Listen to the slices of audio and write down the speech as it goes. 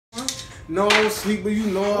No, I don't sleep, but you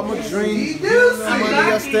know I'm a dream. Getting the money,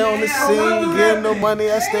 I stay on the scene. Getting the money,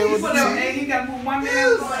 I stay with the team.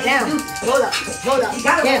 Damn, hold up.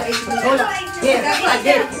 Yeah, hold up. Yeah,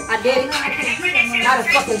 I did it. I done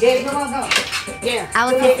fucking did it. Yeah, I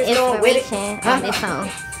was his inspiration on this song.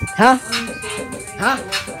 Huh?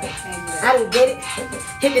 I done did it.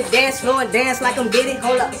 Hit the dance floor and dance like I'm did it.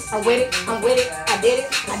 Hold up, I'm with it. I did it.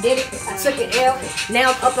 I took it L.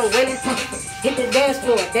 Now I'm up and winning. Hit the dance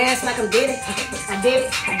floor, dance like I'm did it. I did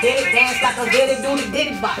it. Dance like I'm did it. Do the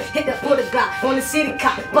diddy bop. Hit the for the block on the city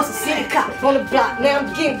cop. Bust a city cop on the block. Now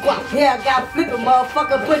I'm getting guap. Yeah, I got flip a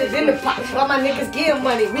motherfucker, put it in the pot. All my niggas getting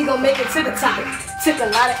money, we gon' make it to the top. Took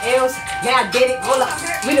a lot of L's, now I did it. Hold up,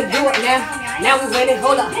 we done do it now. Now we winning.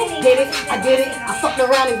 Hold up, did it. I did it. I fucked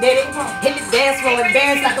around and did it. Hit the dance floor and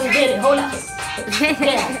dance like I'm did it. Hold up.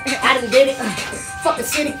 Yeah, I done did it. Fuck a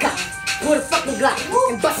city cop. Put a fucking Glock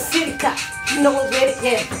and bust a city cop. You know I'm with it,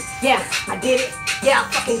 yeah, I did it. Yeah,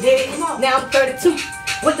 I fucking did it. Now I'm 32.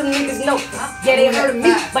 What them niggas know? Yeah, they heard of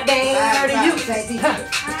me, but they ain't heard of you.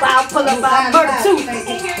 I'll pull up, I'll murder too.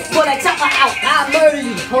 Pull that chopper out, I'll murder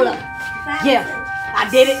you. Hold up. Yeah, I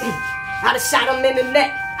did it. I done shot him in the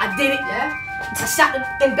neck. I did it. I shot the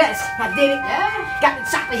fucking best. I did it. Got the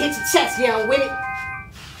chopper hit your chest. Yeah, I'm with it.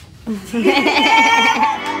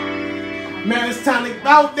 Man, it's time to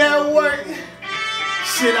bout that work.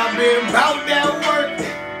 Shit, I been bout that work.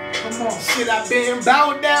 Come on. Shit, I been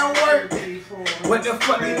bout that work. What the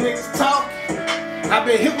fuck these niggas talking? I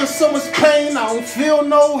been hit with so much pain, I don't feel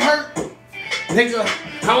no hurt. Nigga,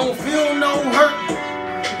 I don't feel no hurt.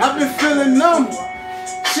 I been feeling numb.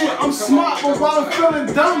 Shit, I'm smart, but while I'm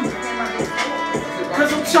feeling dumb.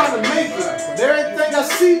 Cause I'm trying to make it. Everything I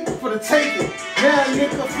see for the taking. Now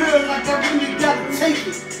nigga feel like I really gotta take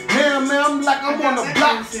it. Now man, I'm like I'm on the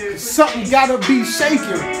block. Something gotta be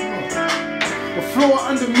shaking. The floor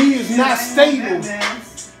under me is not stable.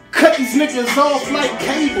 Cut these niggas off like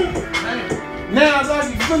cable. Now I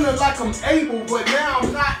be feeling like I'm able, but now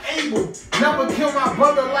I'm not able. Never kill my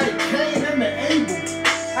brother like Cain and the Abel.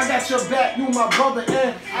 I got your back, you my brother,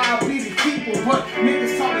 and I'll be the keeper. But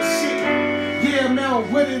niggas talking shit. Yeah, man,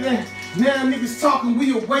 I'm with it, and now niggas talking,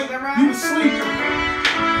 we awake, you sleeping.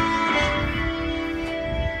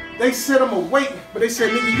 They said I'm awake, but they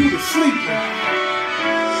said, nigga, you was sleeping.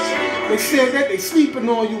 They said that they sleeping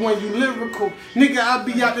on you when you lyrical. Nigga, I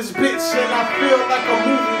be out this bitch and I feel like I'm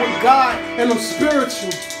moving with God and I'm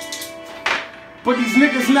spiritual. But these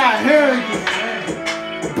niggas not hearing you.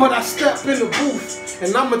 But I step in the booth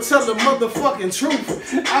and I'ma tell the motherfucking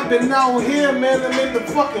truth. I've been out here, man, I'm in the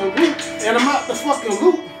fucking loop. And I'm out the fucking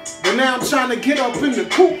loop. But now I'm trying to get up in the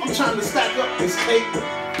coop. I'm trying to stack up this cake,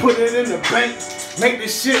 put it in the bank, make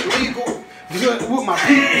this shit legal. Good with my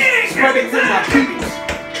people, spread it with my people.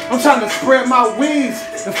 I'm trying to spread my wings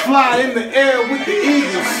and fly in the air with the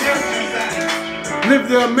eagles. Live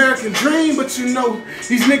the American dream, but you know,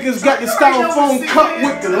 these niggas got the styrofoam cup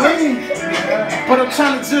with the lean. But I'm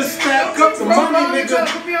trying to just stack up the money, nigga,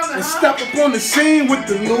 and step up on the scene with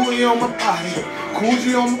the Louis on my body,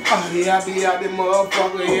 Coogee on my body. I be out there,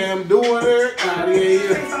 motherfucker, yeah, I'm doing it,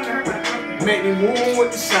 yeah. Make me move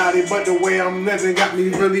with the shotty, but the way I'm living got me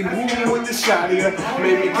really moving with the shotty.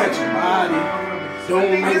 Made me catch a body.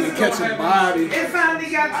 Don't make me catch a body.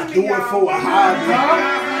 I do it for a hobby.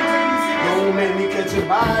 Don't make me catch a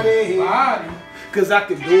body. Cause I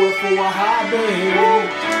can do it for a hobby.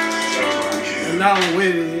 And I'm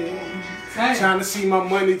with it. Trying to see my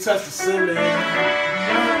money touch the ceiling.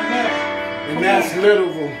 And that's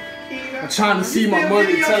literal. I'm trying to see my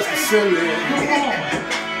money touch the ceiling.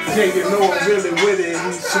 Yeah, you know I'm really with it.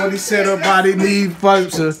 Shorty said her body need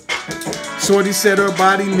pleasure. Shorty said her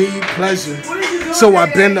body need pleasure. So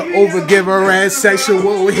I bend her over, give her ass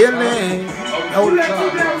sexual healing. Hold up.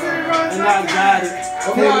 And I got it.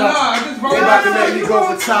 Hold up. They about to make me go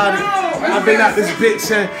retarded. I've been out this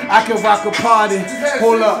bitch and I can rock a party.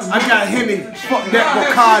 Hold up. I got Henny. Fuck that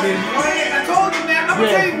Bacardi.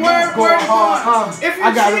 Yeah, go hard,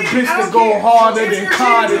 I got a bitch that go harder than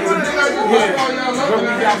Cardi. Yeah, when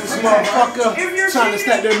we got this motherfucker trying to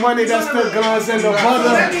stack their money, that's the guns and the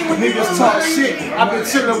butter. Niggas talk shit. I've been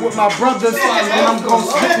chilling with my brothers and I'm gon'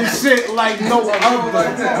 spit this shit like no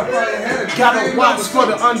other. Gotta watch for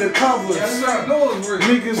the undercovers.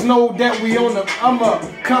 Niggas know that we on the come up.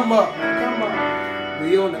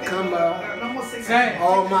 We on the come up.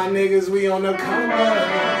 All my niggas, we on the come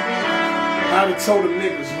up. I done told them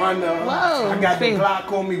niggas run up. I got the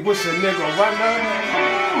Glock on me, wish a nigga run up.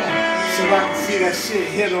 So I can see that shit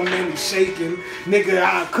hit him and he shaking. Nigga,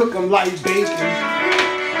 I cook him like bacon.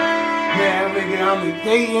 Man, nigga, I'm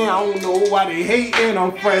dating. I don't know why they hating.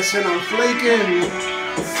 I'm fresh and I'm flaking.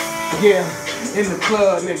 Yeah, in the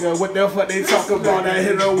club, nigga. What the fuck they talk about? I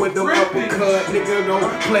hit her with the uppercut, nigga.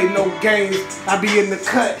 Don't play no games. I be in the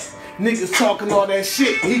cut. Niggas talking all that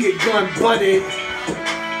shit. He get gun butted.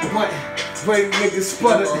 But great niggas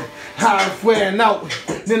sputtered. How I'm wearing out.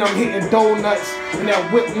 Then I'm hitting donuts. And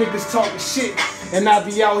that whip niggas talking shit. And I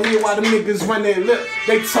be out here while the niggas run their lip.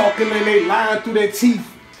 They talking and they lying through their teeth.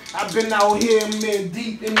 I been out here, man,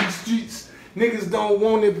 deep in these streets. Niggas don't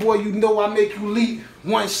want it, boy, you know I make you leap.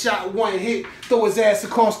 One shot, one hit, throw his ass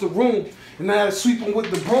across the room. And now I sweep him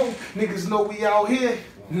with the broom. Niggas know we out here.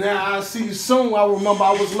 Now I'll see you soon. I remember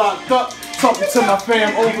I was locked up, talking to my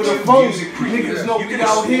fam over the phone. Niggas know we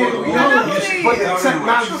out here, we on. But the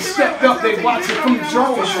technology stepped up, they watching from the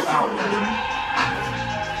drone.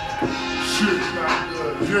 Shit,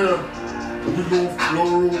 yeah, we gon'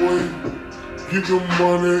 float away. Get the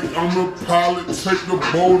money, I'm the pilot, take the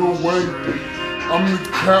boat away. I'm the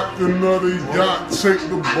captain of the yacht, take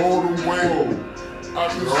the boat away. I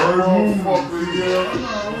just motherfucker,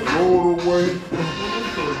 yeah, roll away.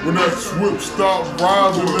 When that swip stop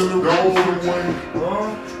rising, then it roll away.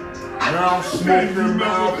 Now I'm smoking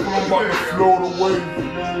now, I'm about to float away.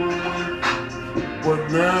 But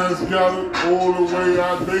now it's got it all the way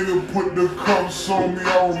out. They done put the cuffs on me, I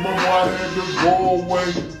remember I had to go away.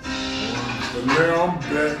 But now I'm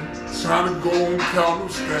back, trying to go and count them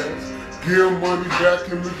stacks. Give money back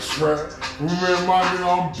in the trap. Remember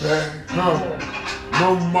I'm back.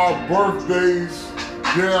 Remember my birthdays.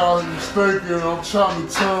 Yeah, I was thinking I'm trying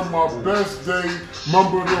to turn my best day.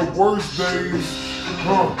 Remember the worst days.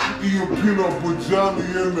 Eating peanut butter jelly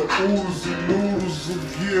and the oodles and noodles and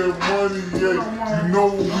get money. Yeah, you know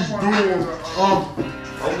what we doing.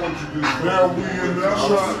 I want you to now we in the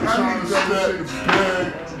trap trying to stack the bag.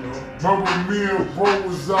 Remember me and bro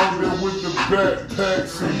was out there with the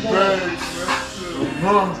backpacks and bags,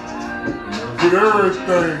 with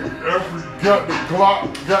everything. Got the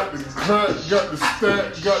Glock, got the cut, got the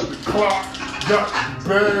stack, got the clock, got the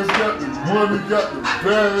bags, got the money, got the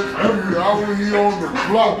bags. Every hour he on the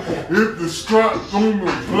block, hit the strap on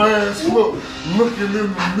the blast. Look, looking in the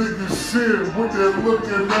niggas' shit with that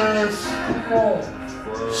looking ass.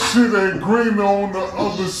 Shit ain't green on the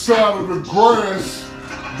other side of the grass.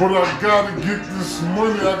 But I gotta get this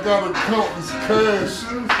money, I gotta count this cash.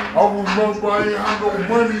 I remember I ain't had no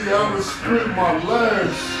money, I done spent my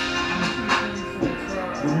last.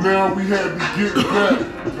 But now we had to get back.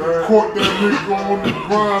 Caught that nigga on the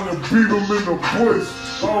grind and beat him in the bush.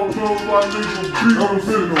 I don't know why nigga beat him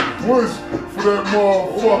in the bush for that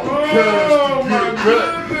motherfucking cash to get back.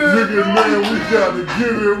 Nigga, man, we gotta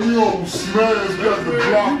get it. We on smash, got the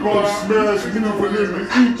block on smash, moving in the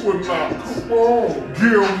equinox. Come on,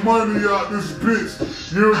 give money out this bitch.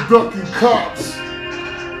 You're ducking cops.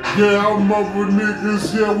 Yeah, I remember niggas,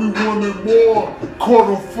 yeah, we wanted more. Caught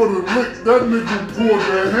him for the lick. That nigga pulled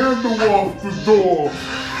the handle off the door.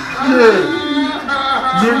 Yeah,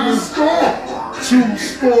 nigga, true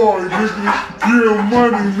story, nigga. Give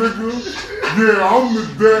money, nigga. Yeah, I'm the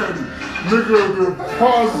daddy. Nigga, the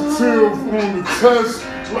positive on the test.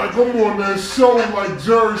 Like I'm on that show like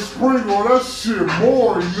Jerry Springer. That shit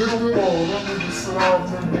boring, nigga. Oh, that nigga said I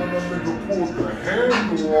remember when that nigga pulled the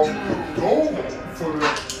handle off the door for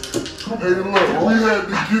that. Hey look, we had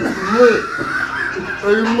to get the lick.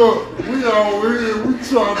 Hey look, we out here, we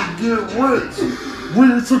trying to get rich. We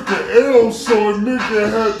took an L so a nigga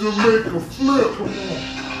had to make a flip.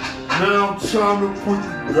 Now I'm trying to put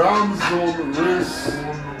the diamonds on the wrist.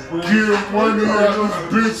 Give money out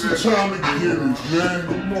this bitch and trying to get it, man.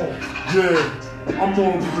 Yeah, I'm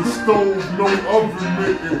on the stove, no oven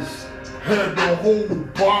mittens. Had the whole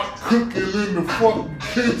pot cooking in the fucking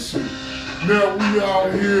kitchen. Now we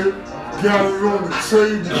out here, got it on the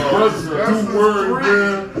table, residue word,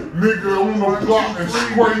 man. Nigga on the block and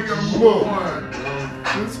scraping, look.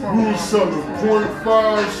 We was selling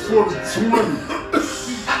 .5s for the 20.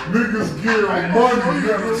 Niggas getting money,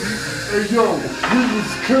 niggas. Hey yo, we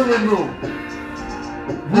was killing them.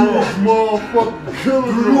 We was motherfucking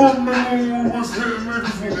killing them. You remember when we was hitting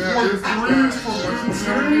niggas with .3s from the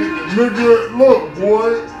nigga, look,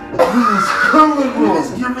 boy. We was killing them. We was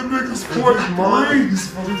giving niggas .3s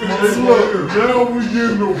for the hey, look, now we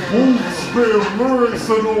getting the boots, spitting lyrics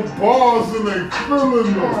and them bars and they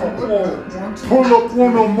feeling them. Pull up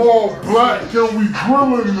on them all black and we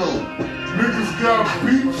grilling them. Niggas got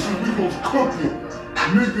beats and we gon' cook it.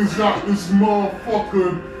 Niggas out this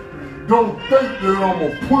motherfucker don't think that I'm a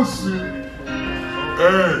pussy.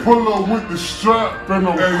 Hey. Pull up with the strap and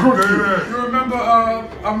I'm cooking. You remember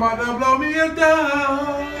I'm about to blow me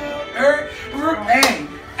down. Hey,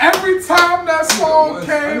 Every time that song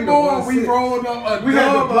came on, we rolled up a We had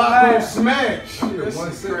the dub block on of smash. This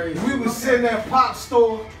is crazy. We was sitting at Pop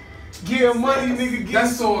Store, getting money, nigga, getting That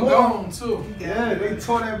some song more. gone too. Yeah, they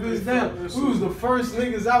tore that bitch down. We was the first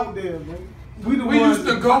niggas out there, bro. We We ones used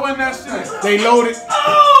to go in that shit. They loaded.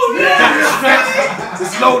 Oh yeah!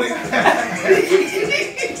 It's loaded.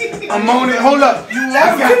 I'm on it. Hold up. I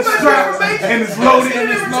got the strap and it's loaded.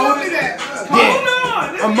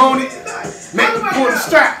 Yeah. I'm on it. Make me pull the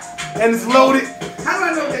strap and it's loaded. How do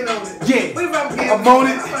I know they loaded? Yeah. I'm on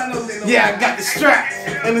it. Yeah, I got the strap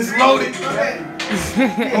and it's loaded.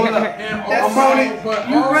 Hold up. I'm on it. But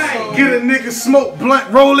also, Get a nigga smoke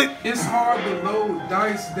blunt, roll it. it's hard to load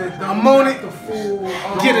dice that don't I'm on have it. the full.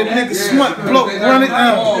 Get a nigga smut, blow, run it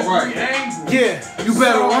out. Right. Yeah, you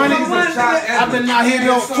better run it. I've been out here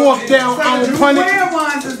though, fourth down, I don't pun it. Square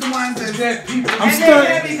ones is the ones that people. I'm and they're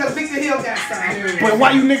stunning. heavy because Victor Hill got signed. But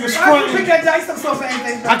why you niggas Why you pick frontin'? that dice up so for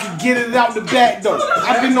anything? I can get it out the back though.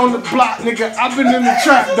 I've been on the block, nigga. I've been in the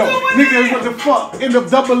trap though. Nigga, what the fuck? In the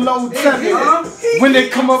 007. When they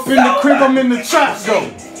come up in the crib, I'm in the trap though.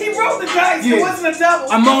 He rolled the dice. Yeah. It wasn't a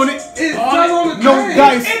double. I'm on it. It's done on the No train.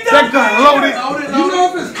 dice. That gun loaded. You know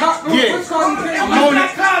if it's cop, Yeah. which car you can't I'm on it.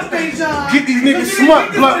 Cosby, John. Get these niggas But you smut,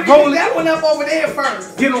 didn't blunt, pick roll that it. one up over there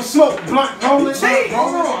first. Get them smoke, blunt, roll it. Cheat.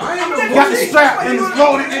 Hold on, I ain't no Got the strap and it's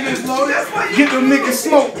loaded. And it's loaded. That's why you Get them niggas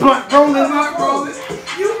smoke, blunt, roll it. Not rolling.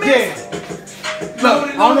 You Yeah. missed. Look,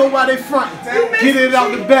 I don't know why they frontin'. Get it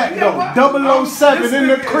out the back though. 007 in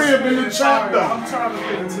the crib in the trap though. I'm trying to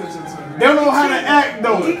pay attention to it. They don't know how to act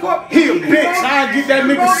though. He a bitch. I get that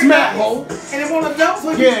nigga smack hole. And it won't have double.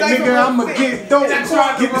 So Yeah, nigga, I'ma get dope. Get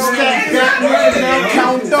the stack, got niggas now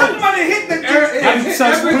count dope. Somebody hit the I done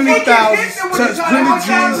touched plenty thousands, touched plenty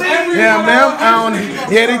G's. Yeah, man, I'm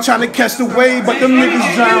out. Yeah, they tryna catch the wave, but them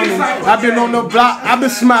niggas drowning. I've been on the block, I've been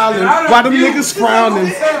smiling. Why them niggas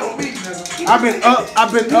frowning? I've been up,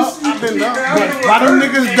 I've been up, I've been up. But why them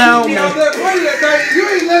niggas down, man? You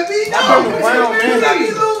ain't let me know. I've been around, man.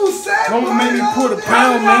 Don't make me pull the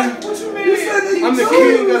pound, man. I'm the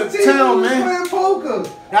king of the town, man.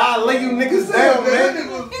 I'll lay you niggas down, man.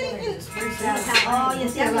 Oh,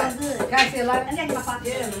 yes, yeah, like good. Can I see a light? I got my pocket.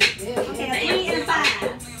 Yeah. Okay, 3 and 5.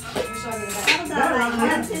 Like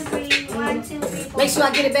 1, 2, 3, 1, 2, 3, 4. Make sure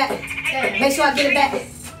I get it back. Make sure I get it back.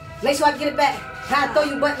 Make sure I get it back. How I throw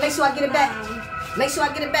you, but make sure I get it back. Make sure I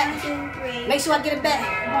get it back. Make sure I get it back.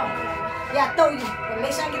 Yeah, I throw you, but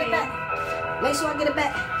make sure I get it back. Make sure I get it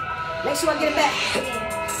back. Make sure I get it back.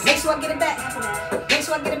 Make sure I get it back. Make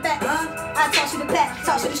sure I get it back. I toss you the pack,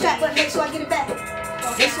 toss you the strap, but make sure I get it back.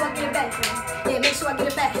 Make sure I get it back. Yeah, make sure I get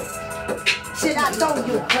it back. Shit, I throw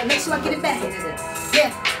you, but make sure I get it back.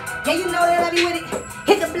 Yeah. Yeah, you know that I be with it.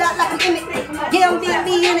 Hit the block like I'm in it. Yeah, I'm be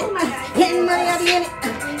in it. Getting money, I be in it.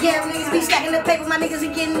 Yeah, niggas be stacking the paper. My niggas be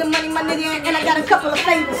getting the money, my nigga. And I got a couple of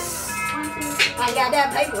favors. I got that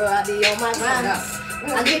paper, I be on my grind.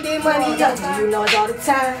 I get that money up, you know it all the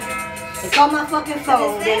time. They call my fucking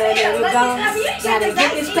phone, then they never gone. Gotta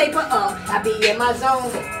get this paper up, I be in my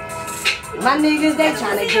zone. My niggas, they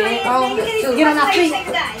tryna get on. Get on our feet,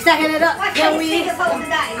 stacking it up, yeah we laying up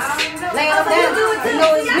down, you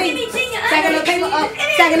know it's me. Stacking the paper up,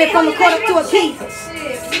 stacking it from a quarter to a piece.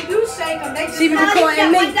 She be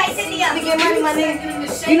recording me. To get money, my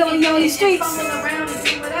nigga. You know we on these streets.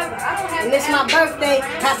 And it's my birthday.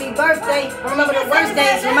 Happy birthday. I remember the worst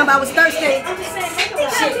days. Remember I was thirsty.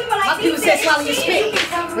 Shit, my people said swallow your spit.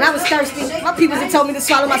 When I was thirsty, my people had told me to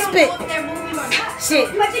swallow my spit.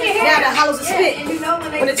 Shit, now the hollows of spit.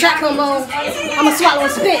 When the track come on, I'ma swallow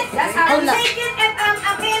and spit. Hold up.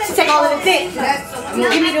 She take all of the dick.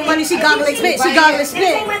 Give me the money, she goggle and spit. She goggle and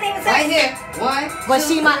spit. Right here. 1, But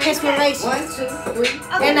she my inspiration. 1, 2,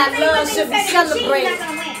 3. And that love should be celebrated.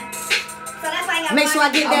 Make sure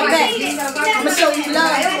I get that back. I'ma show you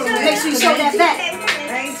love. Make sure you show that back.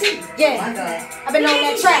 Yeah, I've been on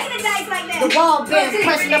that track. The wall been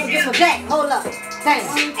pressing up against my back. Hold up. Thanks.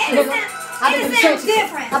 Nigga. I've been through the trenches.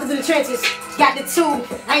 I've been through the trenches. Got the two.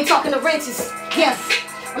 I ain't talking the wrenches. Yeah.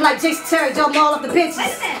 I'm like Jason Terry, jump all off the benches.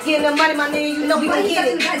 Getting the money, my nigga, you know we gon' get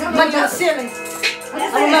it. Money on the ceiling.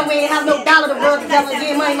 I remember we ain't have no dollar to rub together.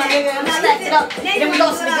 Getting money, my nigga, and we stacked it up. Then we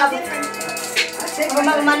lost it together. I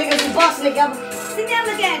remember my niggas was bossing together.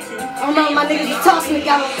 I remember my niggas was tossing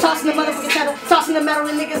together, tossing the motherfucking cheddar, tossing the metal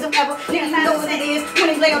and niggas whoever. Niggas, you know what it is. When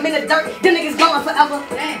they lay them in the dirt, them niggas gone forever.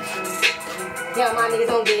 Yeah, my niggas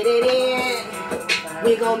gon' get it in.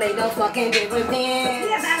 We gon' make the fucking dividend.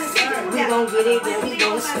 We gon' get it, then we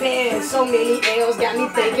gon' spend. So many L's got me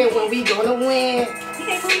thinking when we gonna win.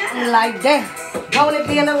 I'm like, damn, I wanna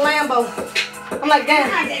be in a Lambo. I'm like,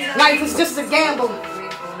 damn, life is just a gamble.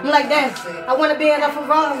 I'm like, damn, I wanna be in a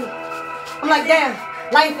Ferrari. I'm like, damn,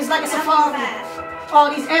 life is like a safari. All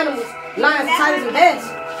these animals, lions, tigers, and bears.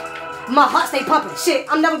 My heart stay pumping. Shit,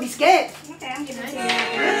 I'll never be scared. Okay, I'm getting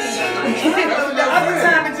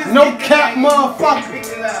No cap, motherfucker.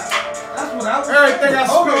 That's what Everything I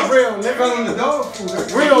spit real, nigga. on the dog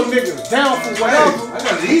food. Real nigga, down for whatever. I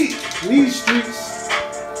gotta eat. These streets,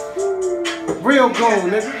 real gold,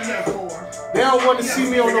 nigga. They don't want to see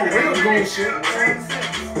me on no real gold shit.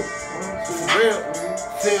 Real,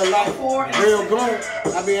 feel like real gold.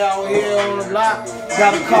 I be out here on the block,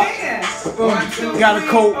 got a cop, got a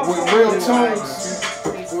coat with real tones.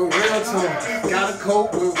 With real tones, got a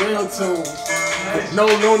coat with real tones. No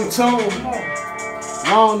tone,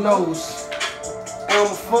 long nose. I'm a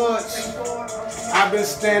fudge. I've been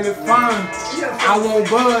standing fine. I won't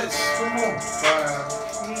budge.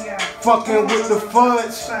 Fucking with the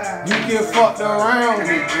fudge. You get fucked around,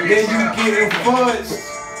 then you getting fudged.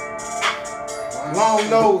 Long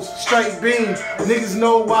nose, straight beam. Niggas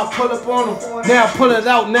know I pull up on them. Now I pull it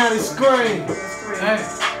out, now they scream.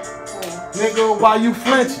 Nigga, why you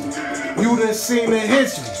flinching? You done seen the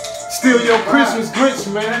history. Still your Christmas Grinch,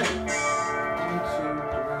 man.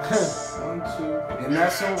 And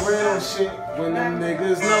that's some real shit. When them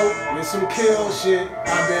niggas know it's some kill shit.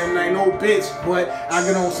 I been ain't no bitch, but I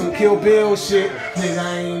get on some Kill Bill shit. Nigga,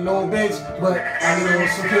 I ain't no bitch, but I get on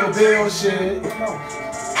some Kill Bill shit.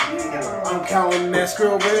 I'm counting that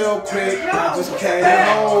skrill real quick. I just came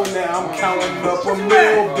home now. I'm counting up a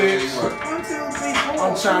meal, bitch.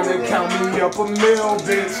 I'm trying to count me up a meal,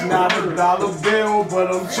 bitch. Not a dollar bill,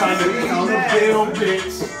 but I'm trying to count a bill,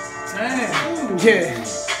 bitch. Yeah,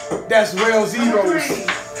 that's real zeros.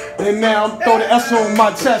 And now I'm throwing the S on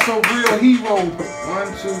my chest, a real hero.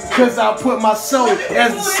 Cause I put my soul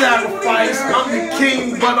as a sacrifice. I'm the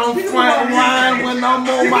king, but I'm front line when I'm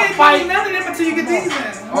on my fight.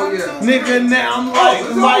 Nigga, now I'm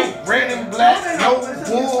like red and black. No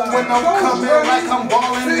bull when I'm coming like I'm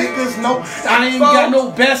balling. Niggas know I ain't got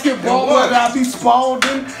no basketball, but I be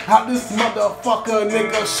spalding. How this motherfucker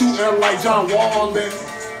nigga shooting like John Wallen.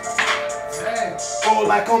 Or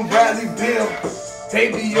like I'm Bradley Bill. They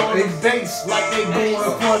be on the base like they going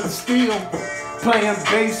for the steal. Playing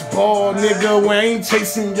baseball, nigga, we ain't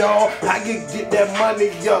chasing y'all. I can get that money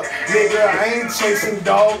up, nigga, I ain't chasing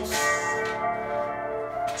dogs.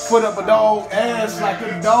 Put up a dog ass like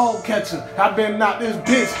a dog catcher. I been out this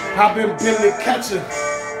bitch, I been Billy Catcher.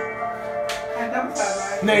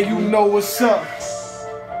 Now you know what's up.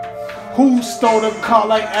 Who stole the car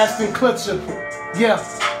like Aston Kutcher? Yeah,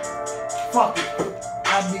 fuck it,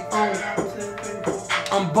 I be on.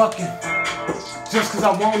 I'm bucking, just cause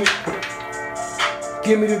I want it.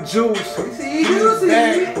 Give me the juice, give me the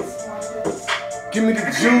bag. Give me the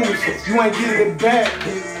juice, you ain't getting it back.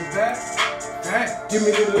 Give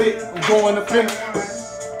me the lit, I'm going up in it.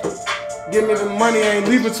 Give me the money, I ain't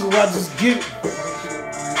leaving till I just get it.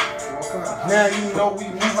 Now you know we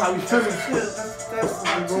move how we feelin'.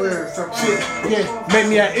 Shit, yeah, make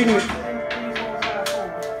me an ignorant.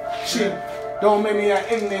 Shit, don't make me an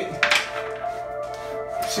ignorant.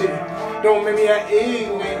 Shit, don't make me an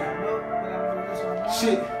ignorant.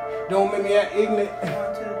 Shit, don't make me an ignorant.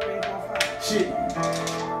 Shit,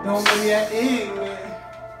 don't make me an ignorant.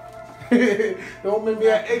 Don't make me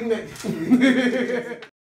an ignorant.